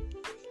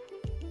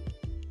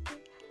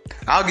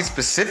 I'll get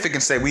specific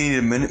and say we need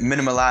to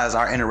minimize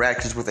our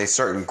interactions with a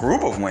certain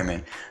group of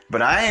women.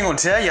 But I ain't going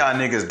to tell y'all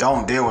niggas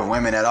don't deal with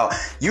women at all.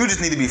 You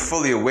just need to be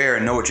fully aware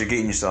and know what you're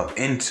getting yourself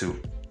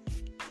into.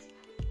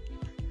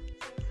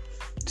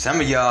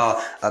 Some of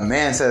y'all, a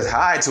man says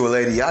hi to a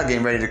lady, y'all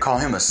getting ready to call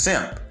him a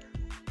simp.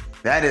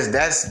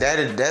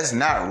 That's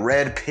not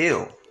red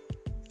pill.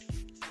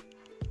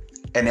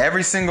 And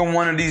every single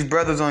one of these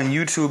brothers on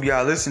YouTube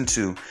y'all listen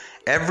to,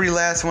 every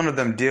last one of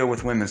them deal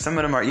with women. Some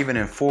of them are even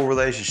in full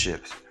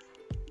relationships.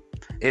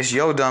 It's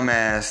your dumb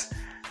ass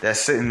that's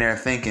sitting there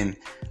thinking,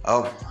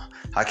 oh,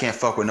 I can't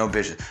fuck with no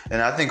bitches.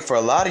 And I think for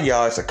a lot of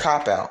y'all, it's a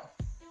cop-out.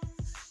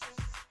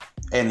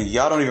 And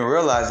y'all don't even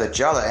realize that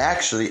y'all are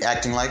actually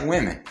acting like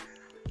women.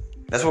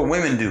 That's what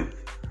women do.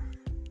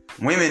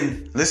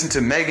 Women listen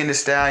to Megan Thee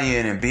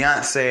Stallion and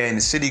Beyonce and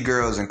the City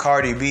Girls and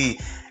Cardi B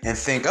and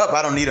think, oh,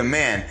 I don't need a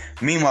man.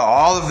 Meanwhile,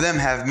 all of them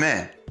have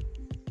men.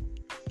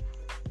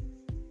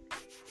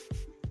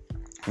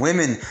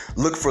 Women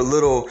look for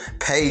little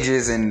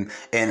pages and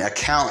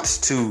accounts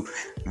to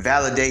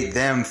validate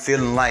them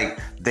feeling like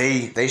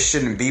they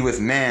shouldn't be with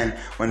men,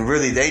 when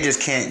really they just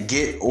can't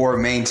get or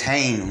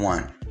maintain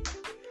one.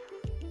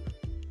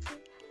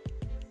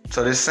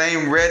 So this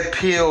same red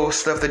pill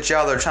stuff that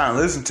y'all are trying to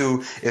listen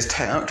to is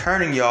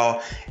turning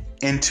y'all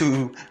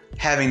into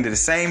having the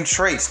same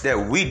traits that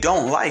we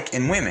don't like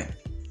in women.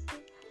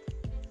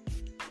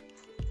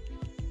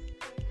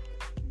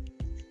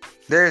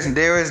 I'm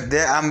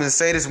going to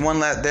say this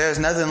one last, there's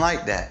nothing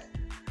like that.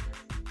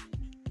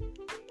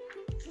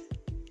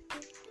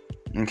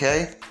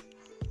 Okay?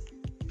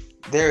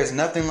 There is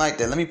nothing like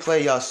that. Let me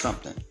play y'all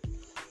something.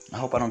 I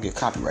hope I don't get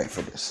copyright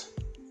for this.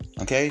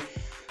 Okay?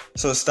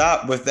 So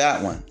stop with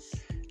that one.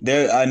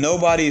 There,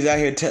 nobody's out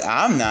here.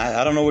 I'm not.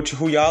 I don't know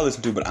who y'all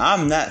listen to, but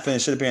I'm not finna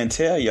sit up here and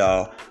tell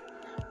y'all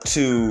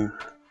to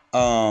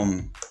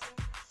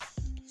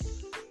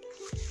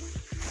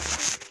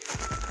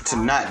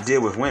not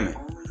deal with women.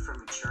 Only for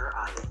mature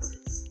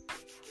audiences.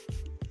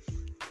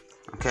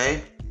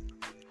 Okay?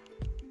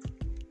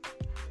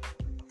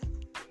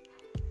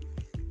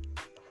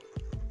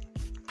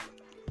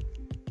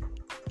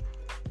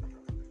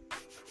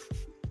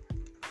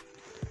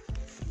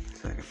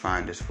 So I can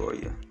find this for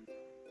you.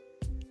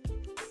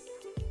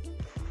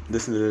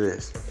 Listen to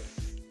this.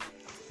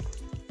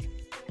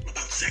 About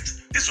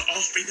sex. This will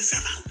all straighten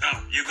itself out.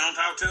 Oh, you gonna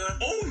talk to her?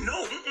 Oh,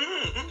 no.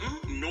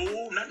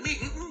 No, not me.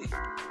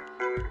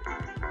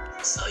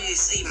 So you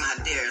see, my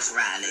dearest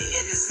Riley,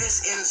 it is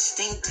this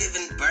instinctive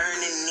and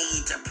burning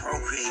need to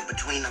procreate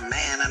between a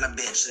man and a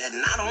bitch that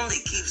not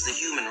only keeps the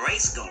human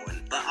race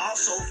going, but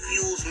also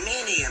fuels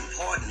many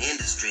important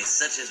industries,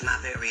 such as my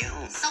very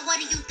own. So what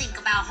do you think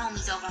about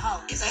homies over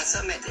hoes? Is that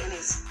something that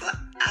Dennis?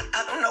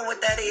 I don't know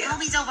what that is.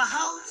 Homies over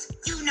hoes?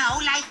 You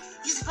know, like,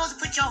 you supposed to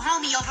put your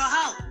homie over a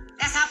hoe.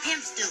 That's how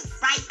pimps do,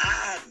 right?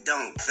 I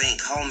don't think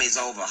homies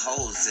over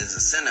hoes is a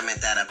sentiment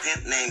that a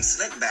pimp named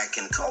Slickback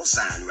can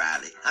co-sign,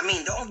 Riley. I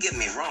mean, don't get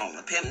me wrong.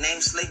 A pimp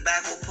named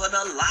Slickback will put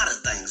a lot of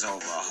things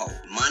over a hoe.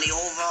 Money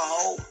over a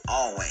hoe?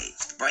 Always.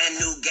 Brand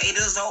new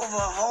gators over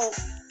a hoe?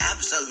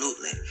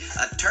 Absolutely.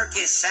 A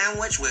turkey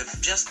sandwich with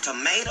just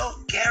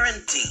tomato?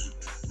 Guaranteed.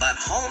 But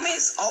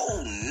homies?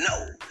 Oh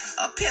no.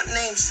 A pimp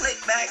named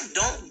Slickback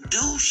don't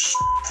do shit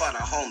for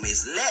the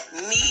homies. Let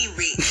me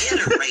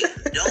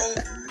reiterate. Don't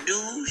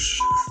do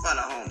shit for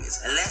the homies.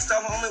 Unless the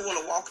homie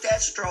wanna walk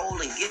that stroll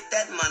and get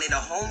that money, the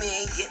homie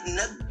ain't getting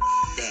a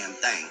damn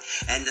thing.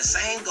 And the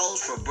same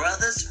goes for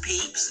brothers,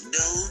 peeps,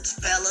 dudes,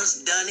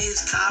 fellas,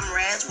 dunnies,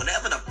 comrades,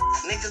 whatever the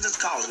niggas is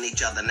calling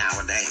each other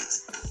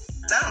nowadays.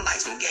 Sound like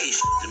some gay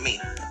shit to me.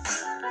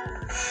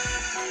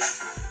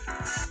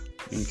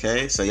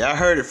 Okay, so y'all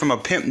heard it from a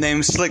pimp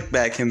named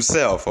Slickback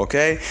himself,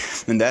 okay?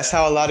 And that's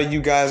how a lot of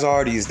you guys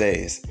are these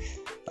days.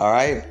 All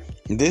right?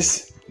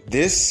 These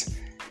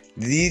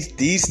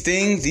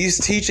things, these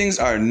teachings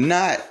are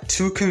not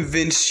to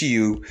convince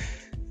you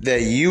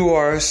that you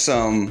are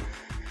some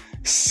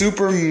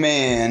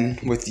Superman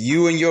with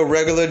you and your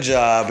regular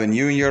job and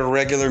you and your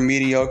regular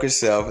mediocre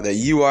self, that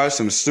you are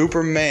some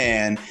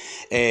Superman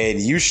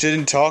and you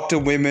shouldn't talk to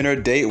women or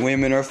date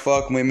women or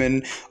fuck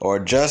women or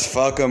just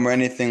fuck them or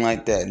anything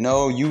like that.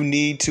 No, you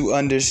need to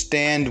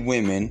understand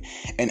women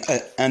and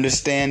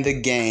understand the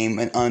game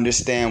and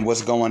understand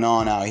what's going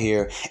on out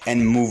here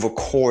and move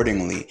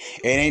accordingly.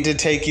 It ain't to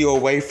take you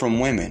away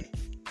from women.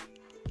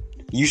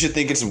 You should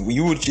think it's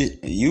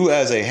you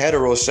as a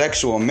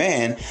heterosexual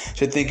man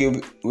should think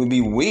it would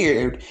be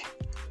weird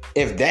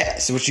if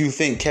that's what you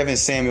think Kevin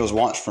Samuels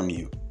wants from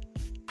you,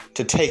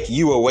 to take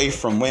you away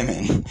from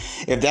women.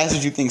 If that's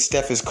what you think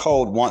Steffes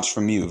Cold wants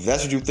from you, if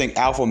that's what you think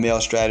Alpha Male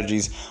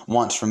Strategies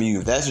wants from you,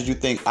 if that's what you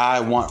think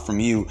I want from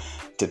you,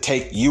 to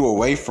take you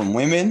away from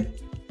women,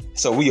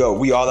 so we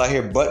all out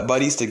here butt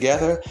buddies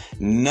together.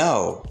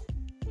 No,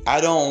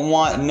 I don't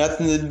want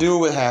nothing to do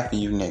with half of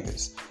you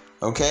niggas.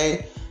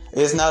 Okay.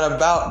 It's not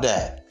about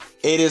that.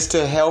 It is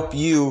to help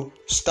you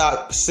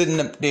stop sitting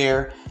up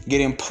there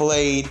getting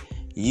played,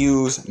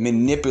 used,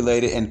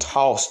 manipulated, and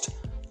tossed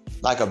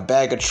like a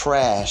bag of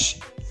trash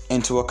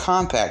into a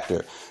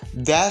compactor.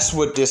 That's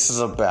what this is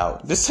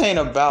about. This ain't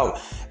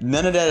about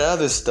none of that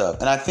other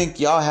stuff. And I think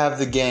y'all have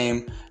the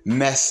game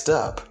messed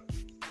up.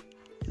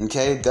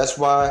 Okay? That's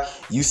why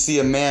you see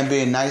a man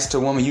being nice to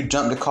a woman, you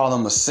jump to call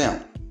him a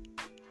simp.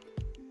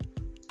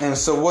 And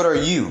so what are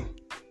you?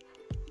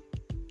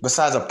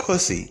 Besides a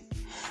pussy.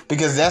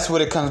 Because that's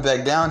what it comes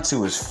back down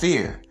to, is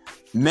fear.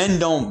 Men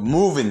don't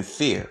move in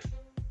fear.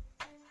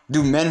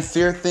 Do men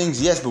fear things?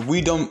 Yes, but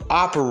we don't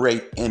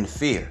operate in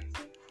fear.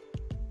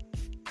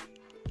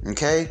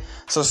 Okay?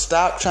 So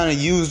stop trying to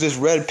use this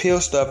red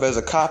pill stuff as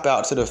a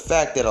cop-out to the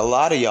fact that a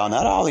lot of y'all,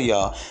 not all of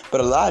y'all,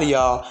 but a lot of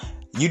y'all,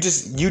 you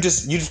just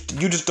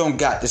don't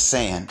got the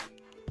sand.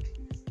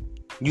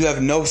 You have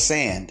no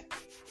sand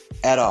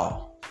at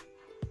all.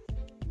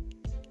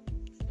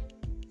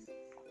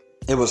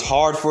 It was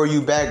hard for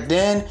you back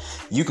then.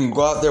 You can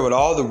go out there with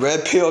all the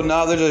red pill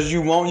knowledge as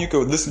you want. You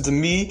can listen to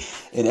me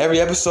in every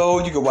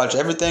episode. You can watch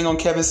everything on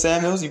Kevin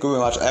Samuels. You can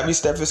watch every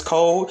Steffes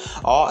Cold,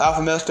 all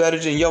Alpha Male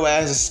Strategy, and your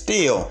ass is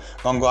still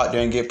gonna go out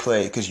there and get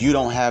played because you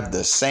don't have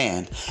the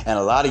sand. And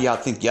a lot of y'all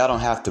think y'all don't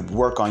have to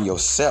work on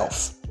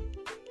yourself.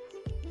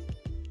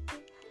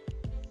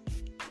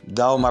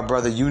 No, my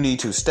brother, you need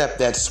to step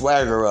that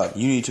swagger up.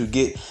 You need to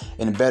get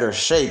in better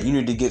shape. You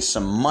need to get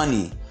some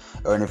money.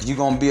 And if you're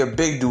going to be a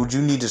big dude,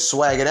 you need to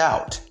swag it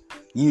out.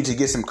 You need to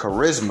get some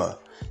charisma.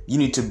 You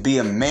need to be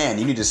a man.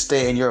 You need to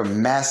stay in your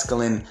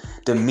masculine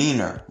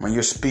demeanor when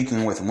you're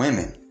speaking with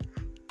women.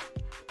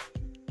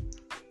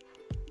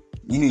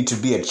 You need to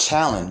be a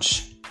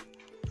challenge.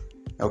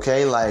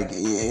 Okay? Like,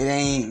 it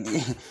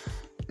ain't...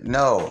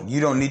 No,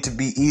 you don't need to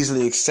be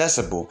easily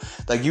accessible.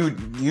 Like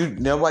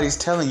nobody's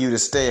telling you to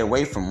stay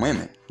away from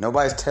women.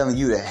 Nobody's telling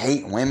you to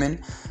hate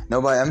women.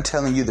 I'm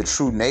telling you the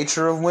true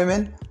nature of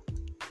women.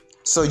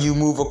 So you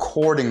move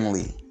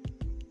accordingly.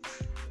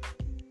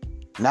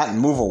 Not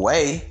move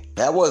away.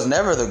 That was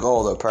never the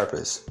goal or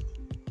purpose.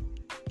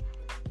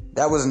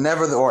 That was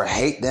never or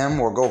hate them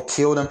or go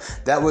kill them.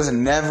 That was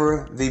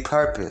never the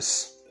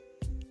purpose.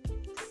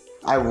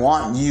 I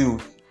want you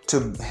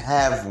to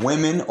have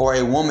women or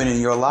a woman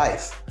in your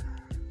life.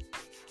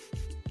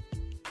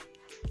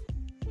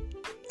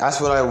 That's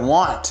what I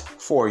want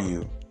for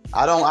you.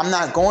 I'm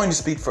not going to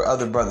speak for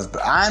other brothers,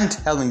 but I'm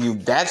telling you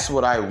that's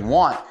what I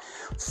want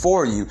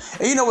for you.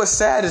 And you know what's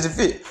sad is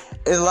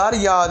a lot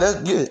of y'all,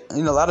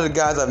 a lot of the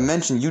guys I've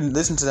mentioned, you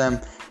listen to them,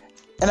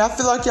 and I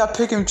feel like y'all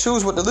pick and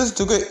choose what to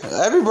listen to.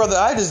 Every brother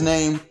I just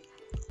named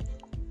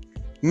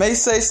may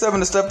say some of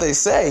the stuff they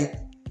say,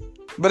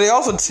 but they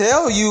also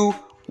tell you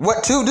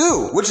what to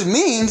do, which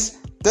means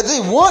that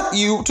they want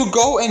you to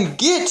go and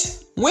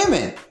get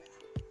women.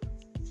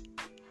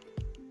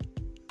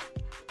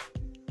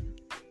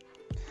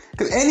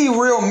 Because any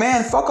real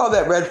man, fuck all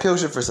that red pill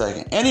shit for a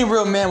second. Any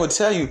real man would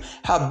tell you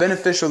how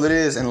beneficial it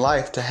is in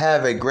life to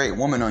have a great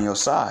woman on your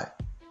side.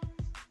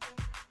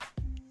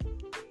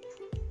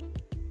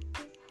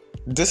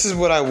 This is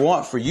what I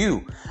want for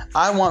you.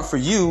 I want for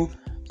you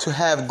to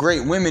have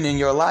great women in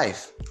your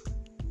life.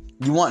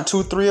 You want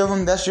 2, 3 of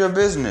them? That's your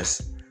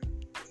business.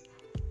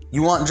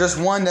 You want just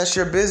one? That's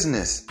your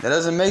business. That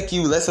doesn't make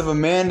you less of a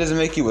man. Doesn't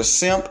make you a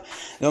simp.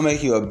 Don't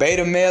make you a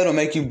beta male. Don't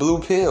make you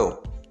blue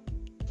pill.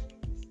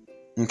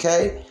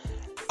 Okay?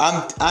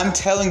 I'm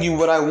telling you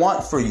what I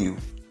want for you.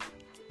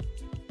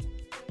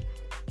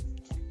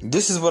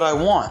 This is what I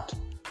want.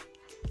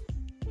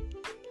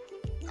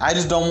 I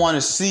just don't want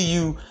to see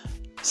you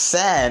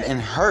sad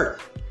and hurt,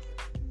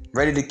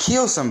 ready to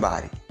kill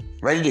somebody,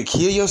 ready to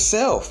kill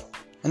yourself.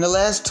 In the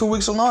last 2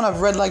 weeks alone,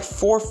 I've read like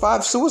 4 or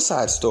 5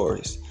 suicide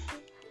stories.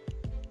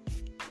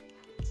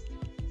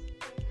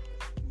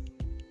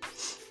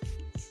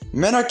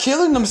 Men are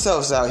killing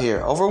themselves out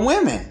here over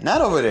women,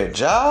 not over their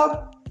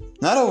job,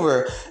 not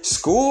over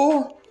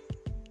school,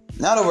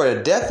 not over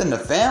a death in the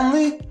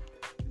family,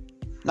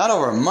 not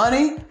over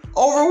money,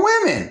 over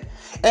women.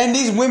 And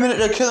these women that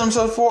they're killing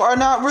themselves for are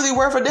not really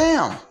worth a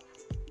damn.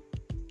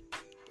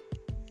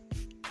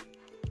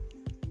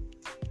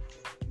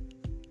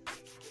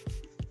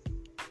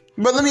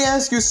 But let me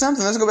ask you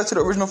something. Let's go back to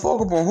the original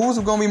focal point. Who's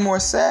going to be more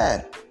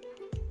sad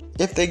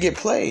if they get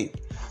played?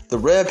 The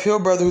red pill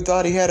brother who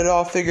thought he had it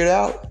all figured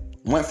out,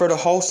 went for the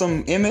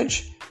wholesome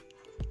image,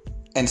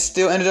 and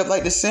still ended up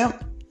like the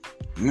simp?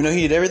 You know,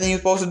 he did everything he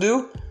was supposed to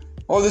do?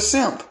 Or the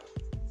simp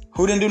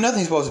who didn't do nothing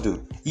he's supposed to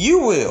do? You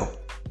will.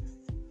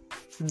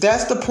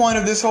 That's the point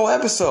of this whole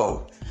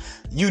episode.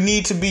 You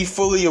need to be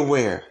fully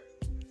aware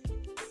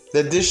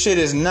that this shit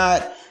is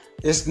not,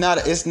 it's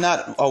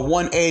not a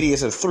 180,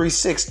 it's a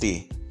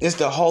 360. It's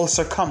the whole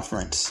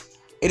circumference.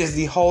 It is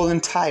the whole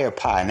entire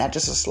pie, not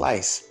just a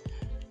slice.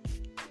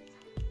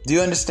 Do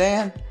you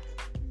understand?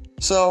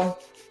 So,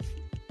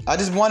 I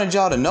just wanted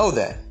y'all to know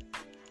that.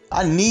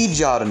 I need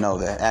y'all to know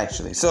that,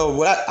 actually. So,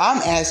 what I'm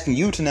asking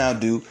you to now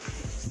do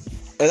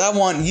is I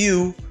want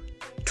you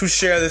to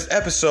share this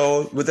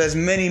episode with as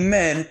many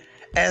men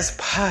as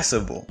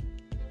possible.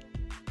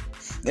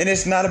 And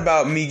it's not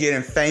about me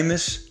getting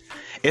famous.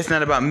 It's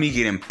not about me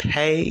getting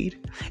paid.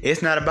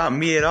 It's not about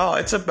me at all.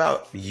 It's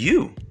about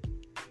you.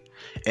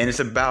 And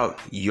it's about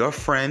your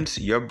friends,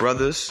 your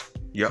brothers,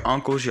 your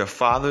uncles, your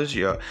fathers,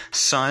 your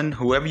son,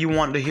 whoever you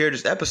want to hear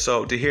this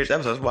episode,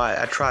 That's why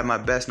I tried my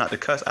best not to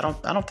cuss. I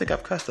don't think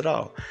I've cussed at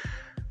all.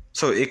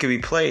 So it can be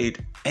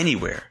played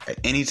anywhere at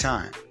any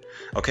time.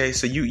 Okay,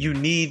 so you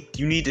need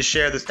to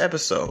share this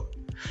episode,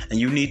 and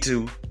you need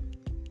to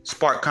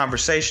spark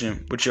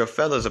conversation with your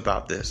fellas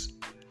about this.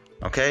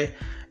 Okay,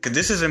 because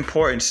this is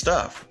important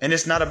stuff, and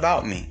it's not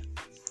about me.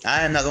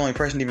 I am not the only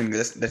person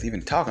that's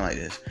even talking like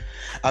this.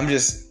 I'm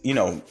just,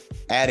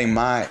 adding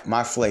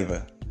my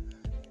flavor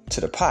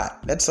to the pot.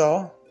 That's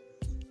all.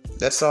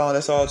 That's all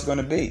it's going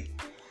to be.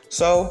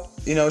 So,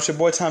 it's your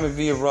boy Tommy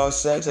V of Raw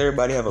Sex.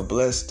 Everybody have a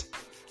blessed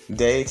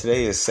day.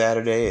 Today is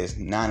Saturday. It's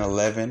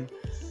 9/11.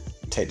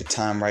 Take the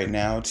time right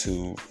now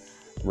to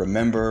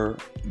remember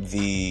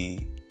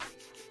the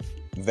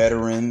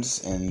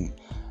veterans and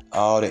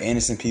all the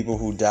innocent people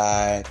who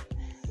died,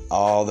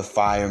 all the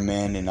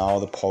firemen and all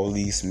the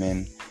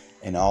policemen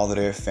and all of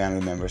their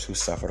family members who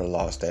suffered a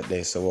loss that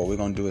day. So what we're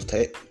going to do is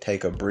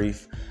take a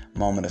brief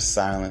moment of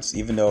silence.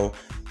 Even though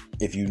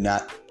if you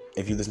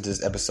listen to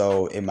this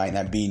episode, it might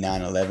not be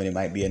 9/11, it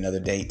might be another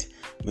date.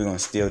 We're going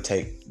to still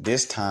take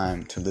this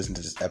time to listen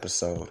to this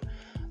episode.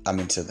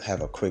 To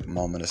have a quick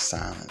moment of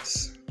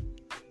silence.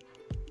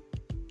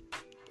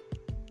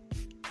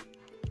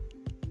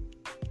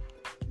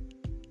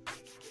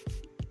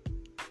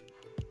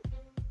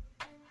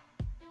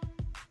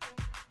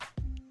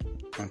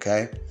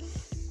 Okay?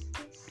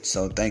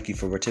 So thank you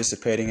for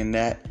participating in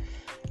that.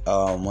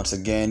 Once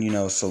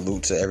again,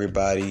 salute to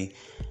everybody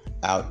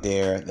out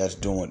there that's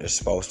doing what they're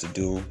supposed to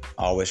do,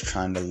 always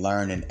trying to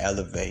learn and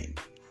elevate.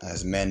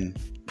 As men,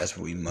 that's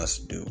what we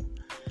must do.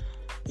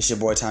 It's your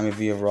boy Tommy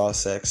V of Raw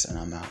Sex, and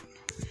I'm out.